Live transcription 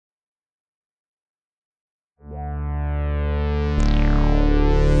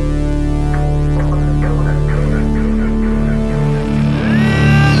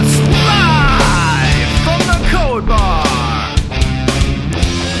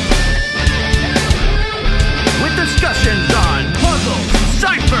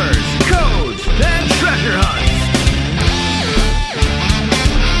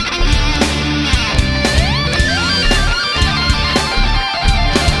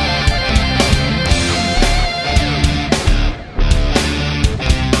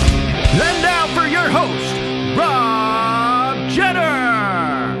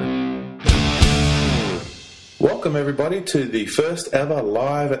Welcome, everybody, to the first ever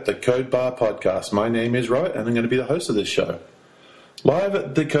Live at the Code Bar podcast. My name is Robert, and I'm going to be the host of this show. Live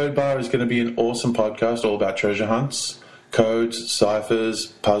at the Code Bar is going to be an awesome podcast all about treasure hunts, codes, ciphers,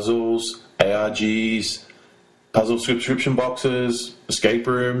 puzzles, ARGs, puzzle subscription boxes, escape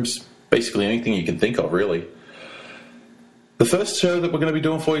rooms, basically anything you can think of, really. The first show that we're going to be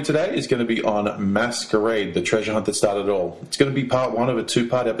doing for you today is going to be on Masquerade, the treasure hunt that started it all. It's going to be part one of a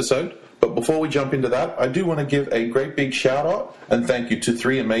two-part episode. But before we jump into that, I do want to give a great big shout out and thank you to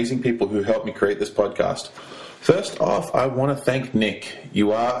three amazing people who helped me create this podcast. First off, I want to thank Nick.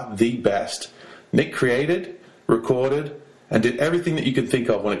 You are the best. Nick created, recorded, and did everything that you can think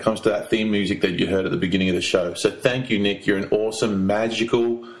of when it comes to that theme music that you heard at the beginning of the show. So thank you, Nick. You're an awesome,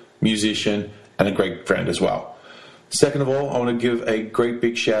 magical musician and a great friend as well. Second of all, I want to give a great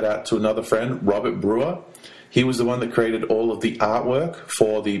big shout out to another friend, Robert Brewer. He was the one that created all of the artwork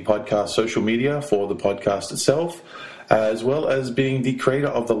for the podcast social media, for the podcast itself, as well as being the creator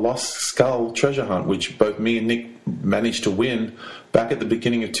of the Lost Skull treasure hunt, which both me and Nick managed to win back at the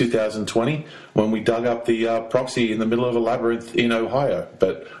beginning of 2020 when we dug up the proxy in the middle of a labyrinth in Ohio.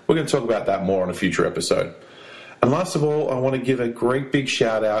 But we're going to talk about that more on a future episode. And last of all, I want to give a great big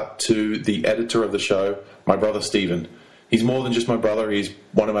shout out to the editor of the show, my brother Stephen. He's more than just my brother, he's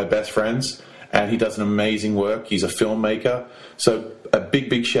one of my best friends. And he does an amazing work. He's a filmmaker. So a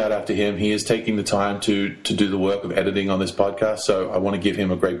big shout out to him. He is taking the time to do the work of editing on this podcast. So I want to give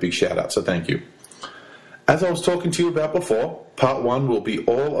him a great big shout out. So thank you. As I was talking to you about before, part one will be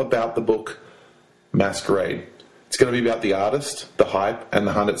all about the book Masquerade. It's going to be about the artist, the hype, and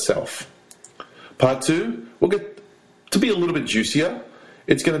the hunt itself. Part two will get to be a little bit juicier.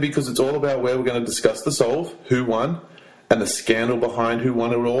 It's going to be because it's all about where we're going to discuss the solve, who won, and the scandal behind who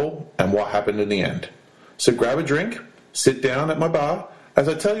won it all and what happened in the end. So grab a drink, sit down at my bar as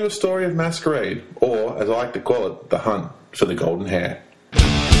I tell you a story of Masquerade, or as I like to call it, the hunt for the golden hair.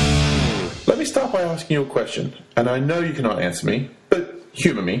 Let me start by asking you a question, and I know you cannot answer me, but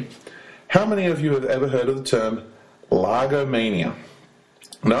humor me. How many of you have ever heard of the term lagomania?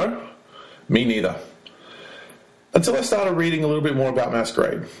 No? Me neither. Until I started reading a little bit more about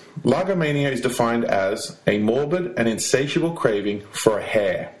Masquerade. Lagomania is defined as a morbid and insatiable craving for a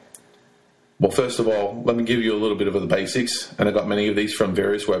hair. Well, first of all, let me give you a little bit of the basics, and I got many of these from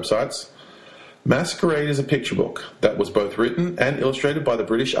various websites. Masquerade is a picture book that was both written and illustrated by the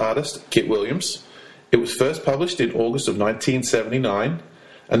British artist Kit Williams. It was first published in August of 1979,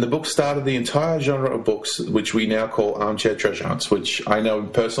 and the book started the entire genre of books which we now call armchair treasure hunts, which I know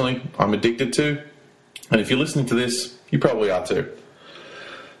personally I'm addicted to. And if you're listening to this, you probably are too.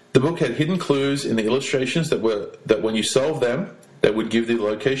 The book had hidden clues in the illustrations that when you solved them, they would give the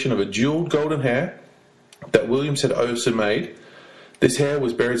location of a jeweled golden hair that Williams had also made. This hair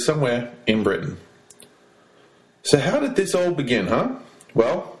was buried somewhere in Britain. So how did this all begin, huh?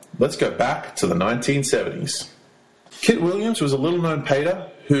 Well, let's go back to the 1970s. Kit Williams was a little-known painter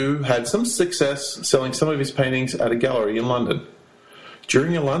who had some success selling some of his paintings at a gallery in London.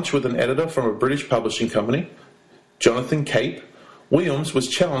 During a lunch with an editor from a British publishing company, Jonathan Cape, Williams was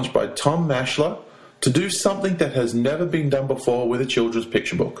challenged by Tom Maschler to do something that has never been done before with a children's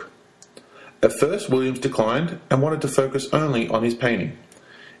picture book. At first, Williams declined and wanted to focus only on his painting.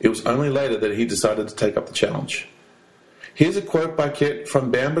 It was only later that he decided to take up the challenge. Here's a quote by Kit from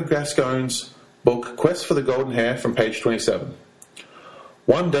Bamber Gascoigne's book Quest for the Golden Hair from page 27.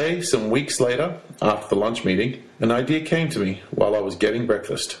 One day, some weeks later, after the lunch meeting, an idea came to me while I was getting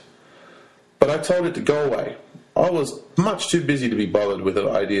breakfast. But I told it to go away. I was much too busy to be bothered with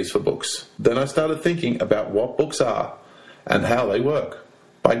ideas for books. Then I started thinking about what books are and how they work.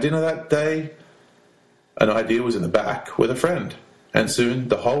 By dinner that day, an idea was in the back with a friend, and soon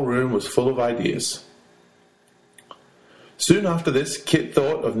the whole room was full of ideas. Soon after this, Kit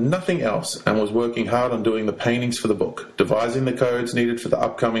thought of nothing else and was working hard on doing the paintings for the book, devising the codes needed for the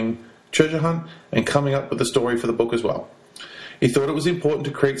upcoming treasure hunt, and coming up with the story for the book as well. He thought it was important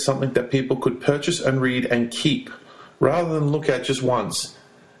to create something that people could purchase and read and keep, rather than look at just once.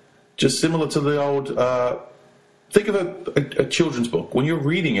 Just similar to the old, think of a children's book. When you're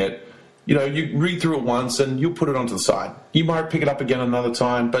reading it, you read through it once and you'll put it onto the side. You might pick it up again another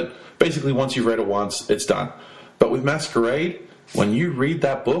time, but basically once you've read it once, it's done. But with Masquerade, when you read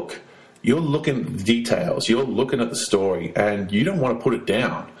that book, you're looking at the details, you're looking at the story, and you don't want to put it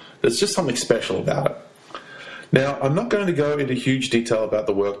down. There's just something special about it. Now, I'm not going to go into huge detail about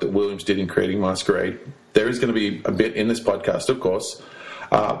the work that Williams did in creating Masquerade. There is going to be a bit in this podcast, of course.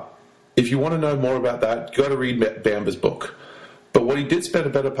 If you want to know more about that, you've got to read Bamber's book. But what he did spend a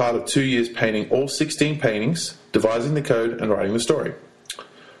better part of 2 years painting all 16 paintings, devising the code, and writing the story.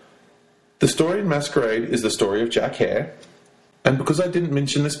 The story in Masquerade is the story of Jack Hare, and because I didn't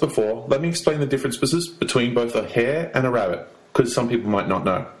mention this before, let me explain the differences between both a hare and a rabbit, because some people might not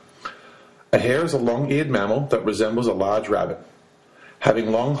know. A hare is a long-eared mammal that resembles a large rabbit,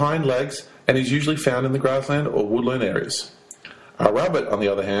 having long hind legs and is usually found in the grassland or woodland areas. A rabbit, on the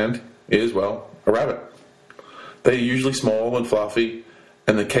other hand, is, well, a rabbit. They are usually small and fluffy,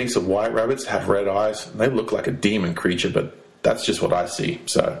 and in the case of white rabbits, have red eyes. They look like a demon creature, but that's just what I see,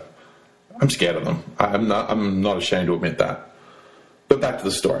 so I'm scared of them. I'm not ashamed to admit that. But back to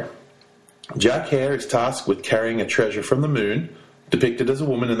the story. Jack Hare is tasked with carrying a treasure from the moon, depicted as a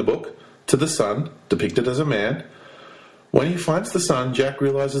woman in the book, to the sun, depicted as a man. When he finds the sun, Jack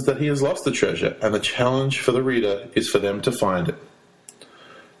realizes that he has lost the treasure, and the challenge for the reader is for them to find it.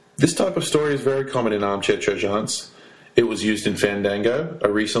 This type of story is very common in armchair treasure hunts. It was used in Fandango,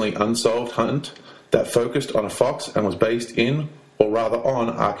 a recently unsolved hunt that focused on a fox and was based in, or rather on,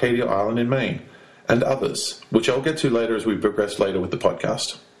 Arcadia Island in Maine, and others, which I'll get to later as we progress later with the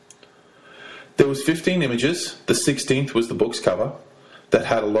podcast. There was 15 images, the 16th was the book's cover, that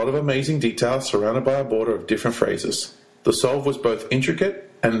had a lot of amazing details surrounded by a border of different phrases. The solve was both intricate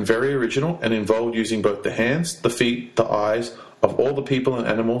and very original and involved using both the hands, the feet, the eyes of all the people and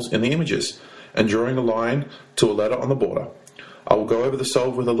animals in the images, and drawing a line to a letter on the border. I will go over the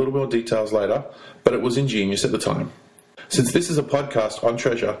solve with a little more details later, but it was ingenious at the time. Since this is a podcast on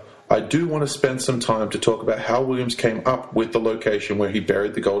treasure, I do want to spend some time to talk about how Williams came up with the location where he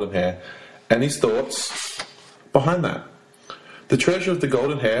buried the golden hare and his thoughts behind that. The treasure of the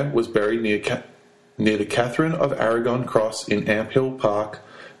golden hare was buried near the Catherine of Aragon Cross in Amphill Park,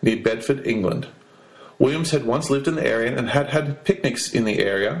 near Bedford, England. Williams had once lived in the area and had had picnics in the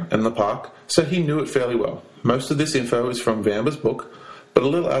area and the park, so he knew it fairly well. Most of this info is from Vanber's book, but a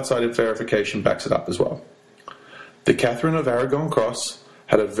little outside verification backs it up as well. The Catherine of Aragon Cross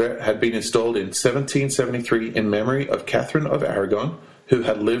had been installed in 1773 in memory of Catherine of Aragon, who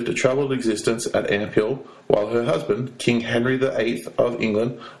had lived a troubled existence at Amphill, while her husband, King Henry VIII of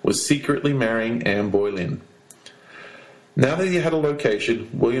England, was secretly marrying Anne Boleyn. Now that he had a location,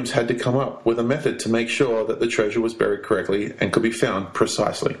 Williams had to come up with a method to make sure that the treasure was buried correctly and could be found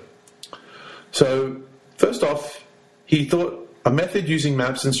precisely. So, first off, he thought a method using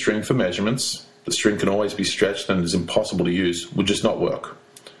maps and string for measurements, the string can always be stretched and is impossible to use, would just not work.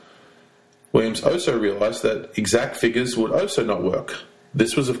 Williams also realized that exact figures would also not work.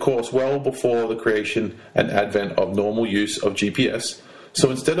 This was, of course, well before the creation and advent of normal use of GPS,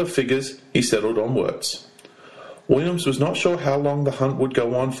 so instead of figures, he settled on words. Williams was not sure how long the hunt would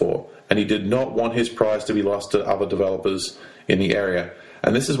go on for, and he did not want his prize to be lost to other developers in the area,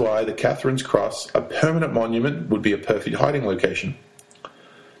 and this is why the Catherine's Cross, a permanent monument, would be a perfect hiding location.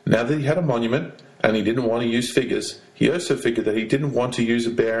 Now that he had a monument, and he didn't want to use figures, he also figured that he didn't want to use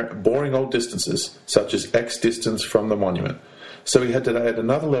boring old distances, such as X distance from the monument. So he had to add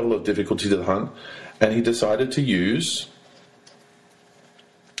another level of difficulty to the hunt, and he decided to use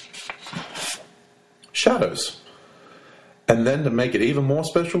shadows. And then to make it even more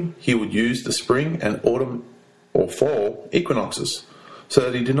special, he would use the spring and autumn or fall equinoxes, so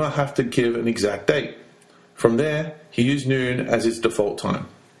that he did not have to give an exact date. From there, he used noon as his default time.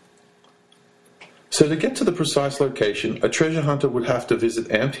 So to get to the precise location, a treasure hunter would have to visit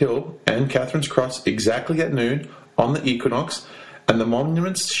Amphill and Catherine's Cross exactly at noon on the equinox, and the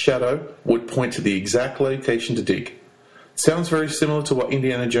monument's shadow would point to the exact location to dig. Sounds very similar to what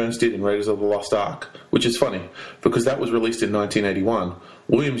Indiana Jones did in Raiders of the Lost Ark, which is funny, because that was released in 1981.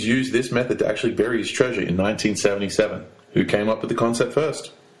 Williams used this method to actually bury his treasure in 1977. Who came up with the concept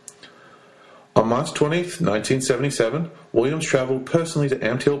first? On March 20th, 1977, Williams travelled personally to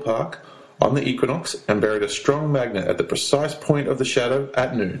Amphill Park on the equinox and buried a strong magnet at the precise point of the shadow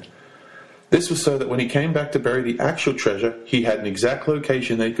at noon. This was so that when he came back to bury the actual treasure, he had an exact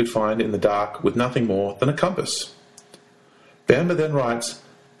location that he could find in the dark with nothing more than a compass. Vanber then writes,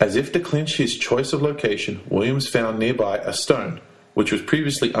 as if to clinch his choice of location, Williams found nearby a stone, which was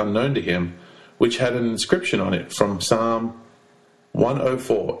previously unknown to him, which had an inscription on it from Psalm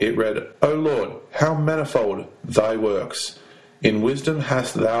 104. It read, O Lord, how manifold thy works! In wisdom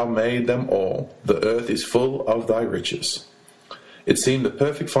hast thou made them all. The earth is full of thy riches. It seemed the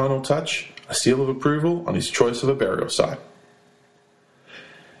perfect final touch, a seal of approval on his choice of a burial site.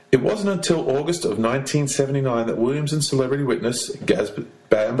 It wasn't until August of 1979 that Williams and celebrity witness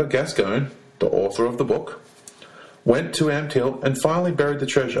Vanber Gascoigne, the author of the book, went to Amphill and finally buried the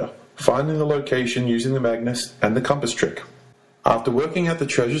treasure, finding the location using the magnet and the compass trick. After working out the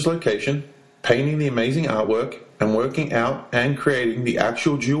treasure's location, painting the amazing artwork, and working out and creating the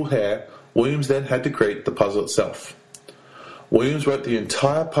actual jewel hair, Williams then had to create the puzzle itself. Williams wrote the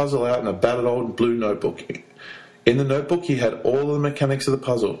entire puzzle out in a battered old blue notebook. In the notebook, he had all of the mechanics of the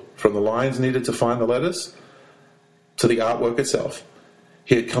puzzle, from the lines needed to find the letters to the artwork itself.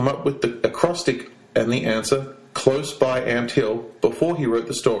 He had come up with the acrostic and the answer close by Amped Hill before he wrote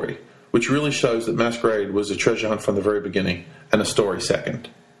the story, which really shows that Masquerade was a treasure hunt from the very beginning, and a story second.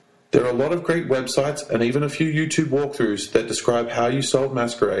 There are a lot of great websites and even a few YouTube walkthroughs that describe how you solve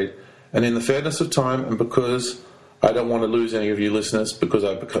Masquerade, and in the fairness of time, and because I don't want to lose any of you listeners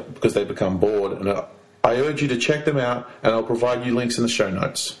because they become bored, and I urge you to check them out, and I'll provide you links in the show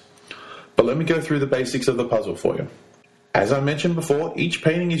notes. But let me go through the basics of the puzzle for you. As I mentioned before, each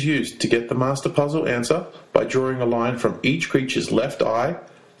painting is used to get the master puzzle answer by drawing a line from each creature's left eye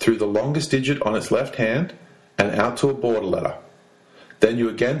through the longest digit on its left hand and out to a border letter. Then you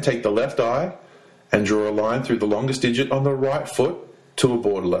again take the left eye and draw a line through the longest digit on the right foot to a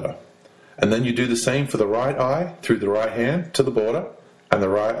border letter. And then you do the same for the right eye through the right hand to the border, and the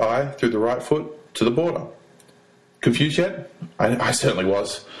right eye through the right foot to the border. Confused yet? I certainly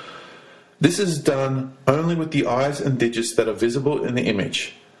was. This is done only with the eyes and digits that are visible in the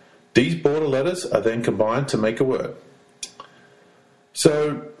image. These border letters are then combined to make a word.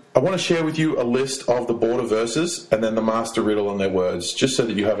 So I want to share with you a list of the border verses and then the master riddle and their words, just so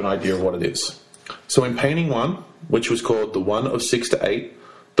that you have an idea of what it is. So in painting 1, which was called the 1 of 6 to 8,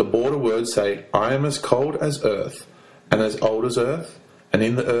 the border words say, I am as cold as earth, and as old as earth, and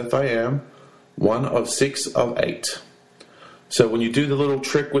in the earth I am, 1 of 6 of 8. So when you do the little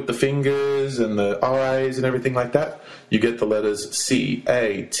trick with the fingers and the eyes and everything like that, you get the letters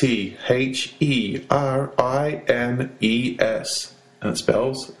C-A-T-H-E-R-I-N-E-S, and it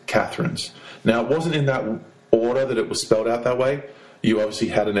spells Catherine's. Now, it wasn't in that order that it was spelled out that way. You obviously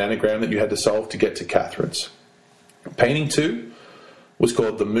had an anagram that you had to solve to get to Catherine's. Painting 2 was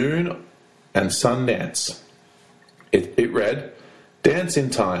called The Moon and Sun Dance. It read, dance in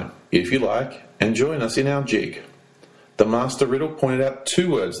time, if you like, and join us in our jig. The master riddle pointed out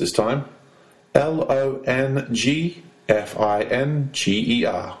 2 words this time,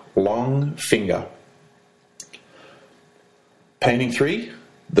 L-O-N-G-F-I-N-G-E-R, long finger. Painting 3,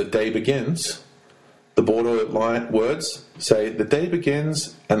 the day begins. The border line words say, the day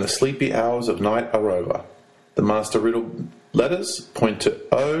begins and the sleepy hours of night are over. The master riddle letters point to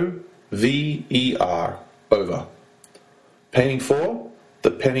O-V-E-R, over. Painting 4,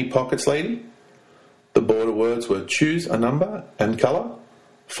 the penny pockets lady. The border words were choose a number and colour,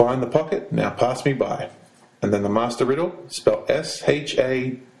 find the pocket, now pass me by. And then the master riddle, spelled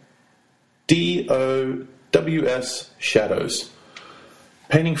S-H-A-D-O-W-S, shadows.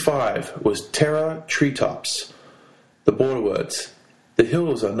 Painting 5 was terror treetops. The border words, the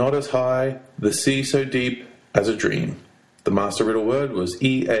hills are not as high, the sea so deep as a dream. The master riddle word was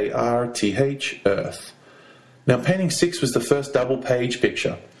E-A-R-T-H, earth. Now painting 6 was the first double page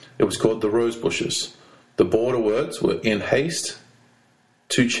picture. It was called the rose bushes. The border words were in haste,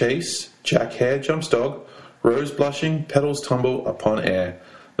 to chase, Jack hare jumps dog, rose blushing, petals tumble upon air.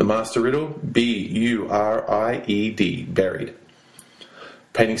 The master riddle, B-U-R-I-E-D, buried.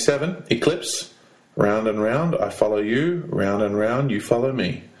 Painting 7, eclipse, round and round I follow you, round and round you follow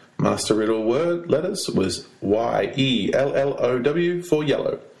me. Master riddle word letters was Y-E-L-L-O-W for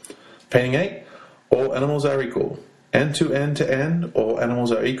yellow. Painting 8, all animals are equal. End to end, all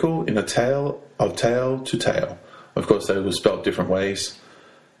animals are equal in a tale of tail to tail. Of course, they were spelled different ways.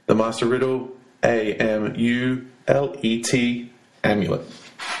 The master riddle, A-M-U-L-E-T, amulet.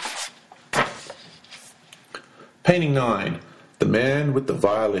 Painting 9, the man with the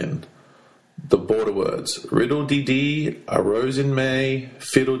violin. The border words, riddle-dee-dee, a rose in May,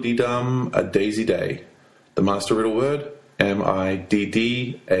 fiddle-dee-dum, a daisy day. The master riddle word, M-I-D-D-A-Y,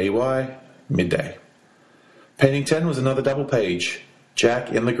 midday. Painting 10 was another double page,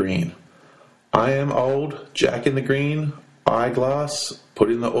 Jack in the green. I am old, Jack in the green, eyeglass, put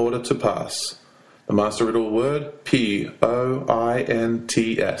in the order to pass. The master riddle word, P-O-I-N-T-S,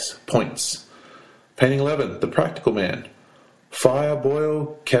 points. Painting 11, the practical man. Fire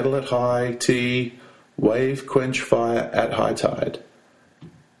boil, kettle at high, tea, wave quench fire at high tide.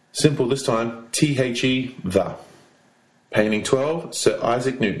 Simple this time, T-H-E, the. Painting 12, Sir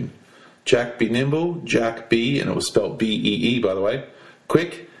Isaac Newton. Jack be nimble, Jack be, and it was spelled B-E-E by the way,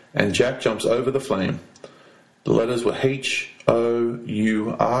 quick, and Jack jumps over the flame. The letters were H-O-U-R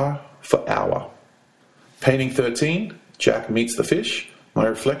for hour. Painting 13, Jack meets the fish, my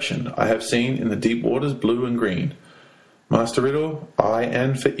reflection I have seen in the deep waters blue and green. Master riddle,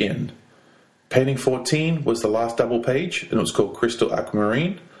 I-N for in. Painting 14 was the last double page, and it was called Crystal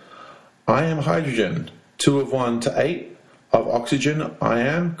Aquamarine. I am hydrogen, 2 of 1 to 8. Of oxygen, I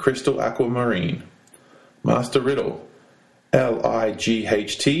am crystal aquamarine. Master riddle,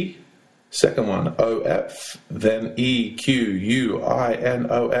 L-I-G-H-T, second one O-F, then E-Q-U-I-N-O-X.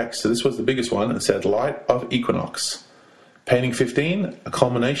 So this was the biggest one, and said Light of Equinox. Painting 15, a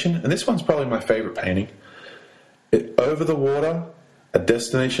culmination, and this one's probably my favorite painting. Over the water, a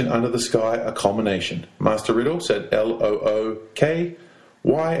destination under the sky, a culmination. Master Riddle said L-O-O-K-Y-O-U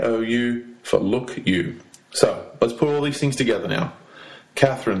for look you. So let's put all these things together now.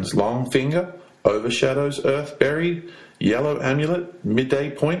 Catherine's long finger overshadows earth buried, yellow amulet, midday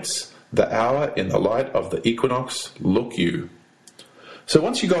points, the hour in the light of the equinox, look you. So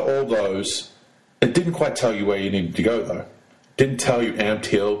once you got all those, it didn't quite tell you where you needed to go though. Didn't tell you Amped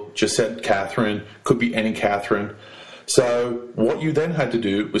Hill, just said Catherine, could be any Catherine. So what you then had to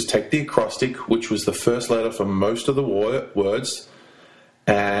do was take the acrostic, which was the first letter for most of the words,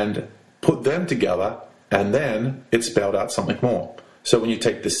 and put them together, and then it spelled out something more. So when you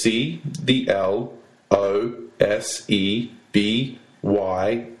take the C, the L, O, S, E, B,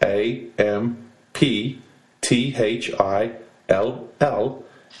 Y, A, M, P, T, H, I, L, L,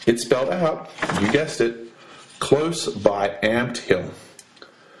 it spelled out, you guessed it, Close by Amped Hill.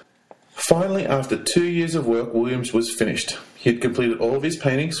 Finally, after 2 years of work, Williams was finished. He had completed all of his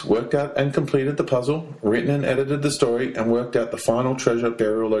paintings, worked out and completed the puzzle, written and edited the story, and worked out the final treasure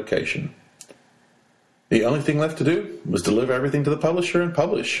burial location. The only thing left to do was deliver everything to the publisher and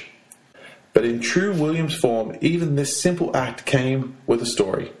publish. But in true Williams form, even this simple act came with a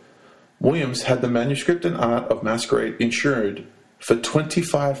story. Williams had the manuscript and art of Masquerade insured for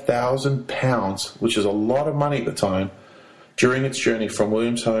 £25,000, which is a lot of money at the time, during its journey from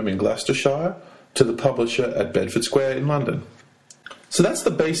Williams' home in Gloucestershire to the publisher at Bedford Square in London. So that's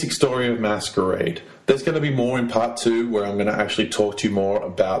the basic story of Masquerade. There's going to be more in part 2, where I'm going to actually talk to you more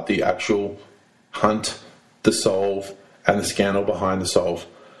about the actual hunt, the solve, and the scandal behind the solve.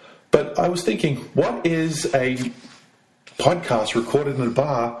 But I was thinking, what is a podcast recorded in a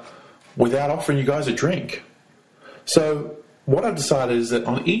bar without offering you guys a drink? So what I've decided is that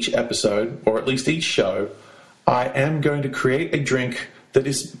on each episode, or at least each show, I am going to create a drink that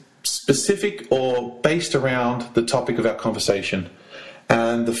is specific or based around the topic of our conversation.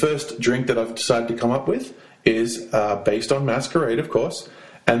 And the first drink that I've decided to come up with is based on Masquerade, of course.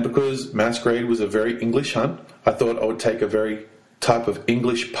 And because Masquerade was a very English hunt, I thought I would take a very type of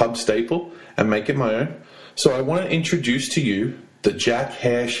English pub staple and make it my own. So I want to introduce to you the Jack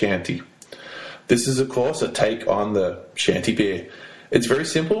Hare Shanty. This is, of course, a take on the shanty beer. It's very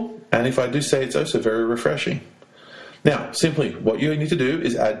simple, and if I do say it's also very refreshing. Now, simply, what you need to do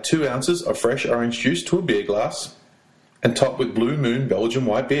is add 2 ounces of fresh orange juice to a beer glass and top with Blue Moon Belgian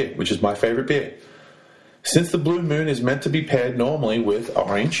white beer, which is my favorite beer. Since the Blue Moon is meant to be paired normally with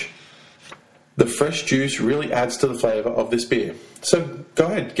orange, the fresh juice really adds to the flavor of this beer. So go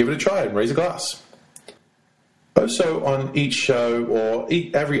ahead, give it a try and raise a glass. Also on each show, or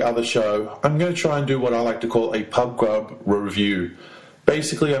every other show, I'm going to try and do what I like to call a pub grub review.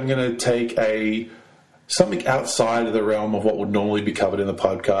 Basically, I'm going to take something outside of the realm of what would normally be covered in the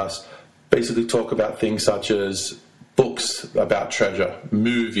podcast. Basically talk about things such as books about treasure,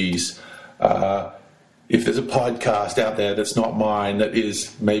 movies, if there's a podcast out there that's not mine that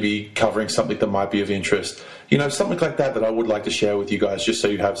is maybe covering something that might be of interest, something like that I would like to share with you guys, just so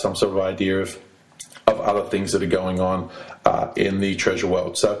you have some sort of idea of other things that are going on in the treasure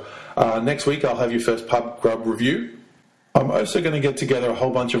world. So next week I'll have your first pub grub review. I'm also going to get together a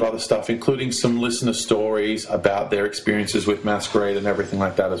whole bunch of other stuff, including some listener stories about their experiences with Masquerade and everything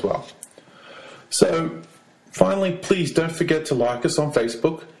like that as well. So finally, please don't forget to like us on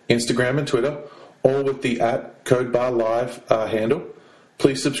Facebook, Instagram, and Twitter, all with the @CodeBarLive handle.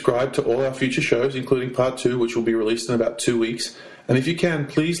 Please subscribe to all our future shows, including Part 2, which will be released in about 2 weeks. And if you can,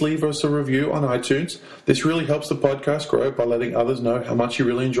 please leave us a review on iTunes. This really helps the podcast grow by letting others know how much you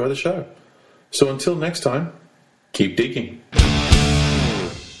really enjoy the show. So until next time, keep digging.